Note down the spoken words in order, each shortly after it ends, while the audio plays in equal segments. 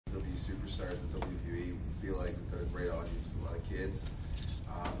superstars in WWE. We feel like we've got a great audience with a lot of kids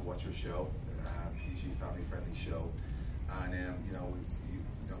who watch our show, PG, family-friendly show, and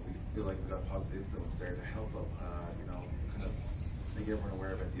we feel like we've got a positive influence there to help kind of make everyone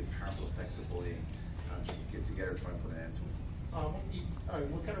aware about the harmful effects of bullying, and get together, try and put an end to it.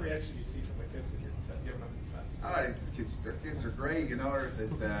 What kind of reaction do you see from the kids when you're giving them these messages? Their kids are great.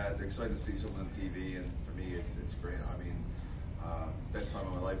 They're excited to see someone on TV, and for me, it's great. I mean, best time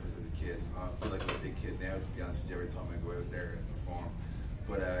of my life was as a kid. I feel like I'm a big kid now, to be honest with you, every time I go out there and perform.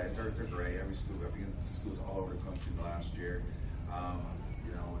 But they're great. I've been in schools all over the country in the last year. I've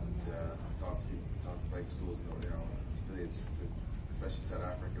talked to my schools, and especially South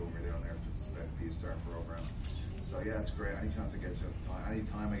Africa when we're down there, it's about to be a start program. So yeah, it's great. Anytime I get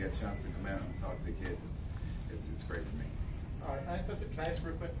a chance to come out and talk to the kids, it's great for me. All right, can I ask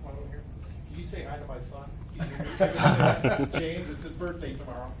real quick one over here? Can you say hi to my son? James, it's his birthday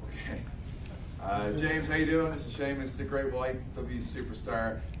tomorrow. Okay. James, how you doing? This is Sheamus, the Great White WWE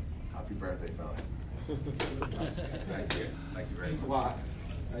superstar. Happy birthday, fella. Thank you. Thank you very much. Thanks a lot.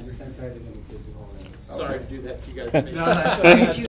 I just sent out to the kids at home. Sorry to do that to you guys. No, that's okay.